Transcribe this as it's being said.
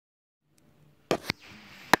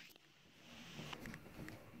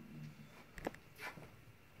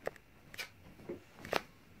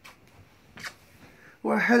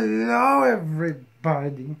Well, hello,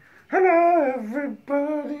 everybody. Hello,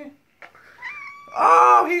 everybody.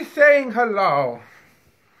 Oh, he's saying hello.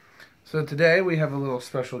 So today we have a little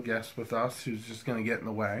special guest with us who's just going to get in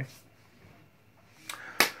the way.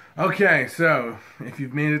 Okay, so if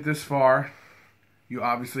you've made it this far, you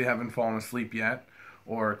obviously haven't fallen asleep yet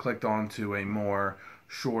or clicked on to a more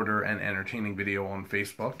shorter and entertaining video on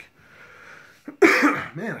Facebook.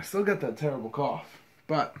 Man, I still got that terrible cough,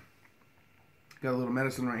 but got a little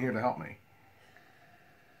medicine right here to help me.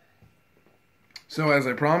 So as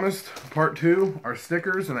I promised, part 2 are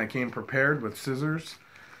stickers, and I came prepared with scissors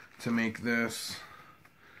to make this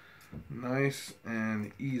nice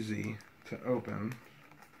and easy to open.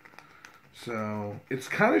 So it's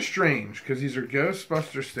kind of strange because these are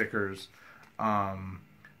Ghostbusters stickers,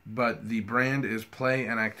 but the brand is Play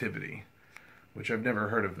and Activity, which I've never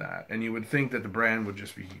heard of that. And you would think that the brand would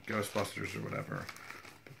just be Ghostbusters or whatever.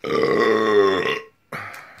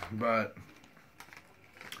 But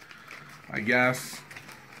I guess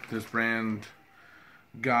this brand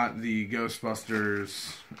got the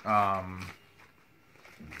Ghostbusters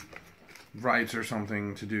rights or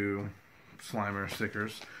something to do Slimer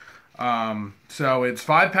stickers. So it's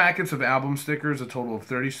 5 packets of album stickers, a total of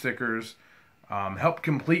 30 stickers. Help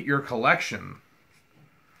complete your collection.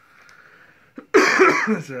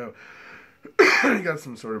 So you got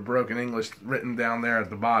some sort of broken English written down there at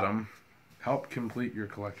the bottom. Help complete your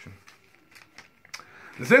collection.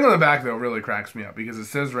 The thing on the back, though, really cracks me up because it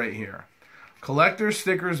says right here, collector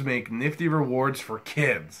stickers make nifty rewards for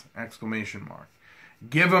kids! Exclamation mark.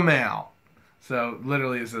 Give them out. So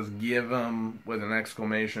literally it says give them with an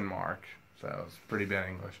exclamation mark. So it's pretty bad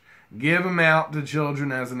English. Give them out to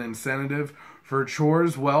children as an incentive for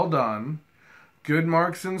chores well done, good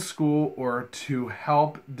marks in school, or to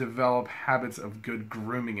help develop habits of good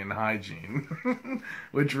grooming and hygiene.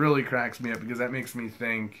 Which really cracks me up because that makes me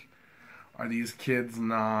think, are these kids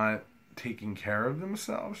not taking care of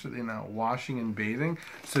themselves? Are they not washing and bathing?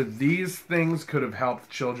 So these things could have helped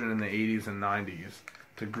children in the 80s and 90s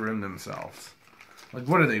to groom themselves. Like,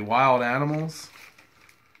 what are they, wild animals?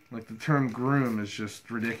 Like, the term groom is just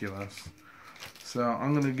ridiculous. So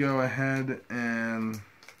I'm going to go ahead and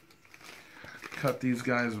cut these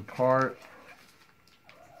guys apart,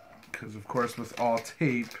 because of course with all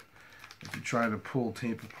tape, if you try to pull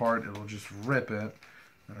tape apart, it'll just rip it,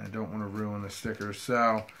 and I don't want to ruin the sticker.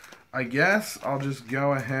 So I guess I'll just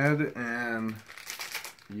go ahead and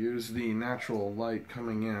use the natural light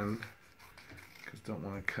coming in, because don't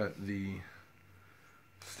want to cut the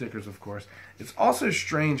stickers, of course. It's also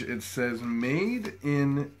strange, it says made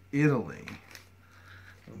in Italy.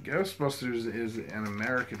 Ghostbusters is an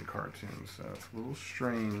American cartoon, so it's a little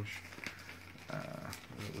strange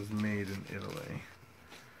it was made in Italy.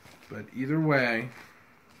 But either way,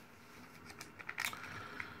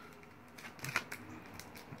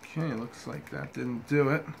 okay, looks like that didn't do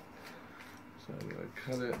it. So I'm going to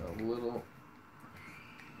cut it a little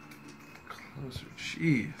closer.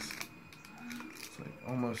 Jeez. It's like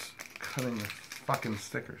almost cutting the fucking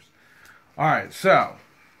stickers. Alright, so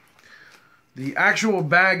the actual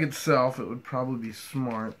bag itself, it would probably be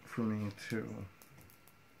smart for me to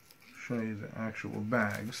show you the actual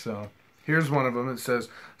bag. So here's one of them. It says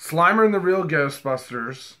Slimer and the Real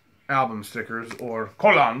Ghostbusters album stickers, or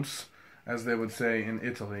collants, as they would say in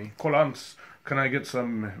Italy. Collants. Can I get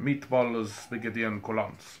some meatballs, spaghetti, and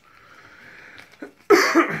collants?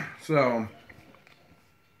 So,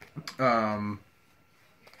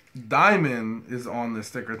 Diamond is on the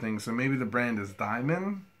sticker thing, so maybe the brand is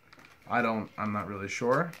Diamond. I'm not really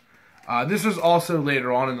sure. This is also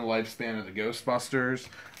later on in the lifespan of the Ghostbusters.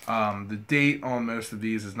 The date on most of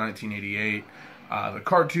these is 1988. The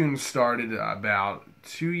cartoon started about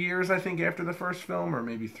 2 years, I think, after the first film, or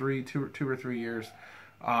maybe two or 3 years.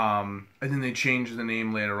 And then they changed the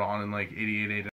name later on in like 88,